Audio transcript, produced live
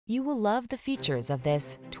You will love the features of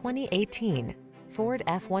this 2018 Ford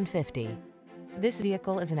F-150. This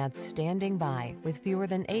vehicle is an outstanding buy with fewer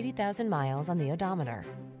than 80,000 miles on the odometer.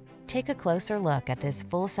 Take a closer look at this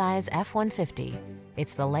full-size F-150.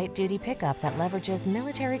 It's the light-duty pickup that leverages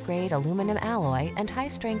military-grade aluminum alloy and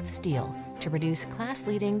high-strength steel to produce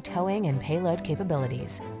class-leading towing and payload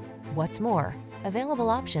capabilities. What's more, available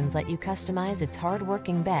options let you customize its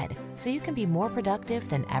hard-working bed so you can be more productive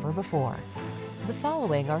than ever before. The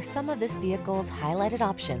following are some of this vehicle's highlighted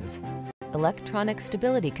options: electronic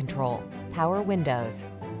stability control, power windows,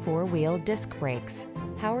 four-wheel disc brakes,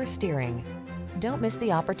 power steering. Don't miss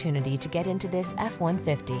the opportunity to get into this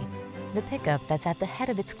F-150, the pickup that's at the head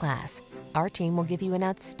of its class. Our team will give you an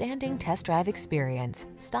outstanding test drive experience.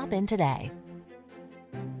 Stop in today.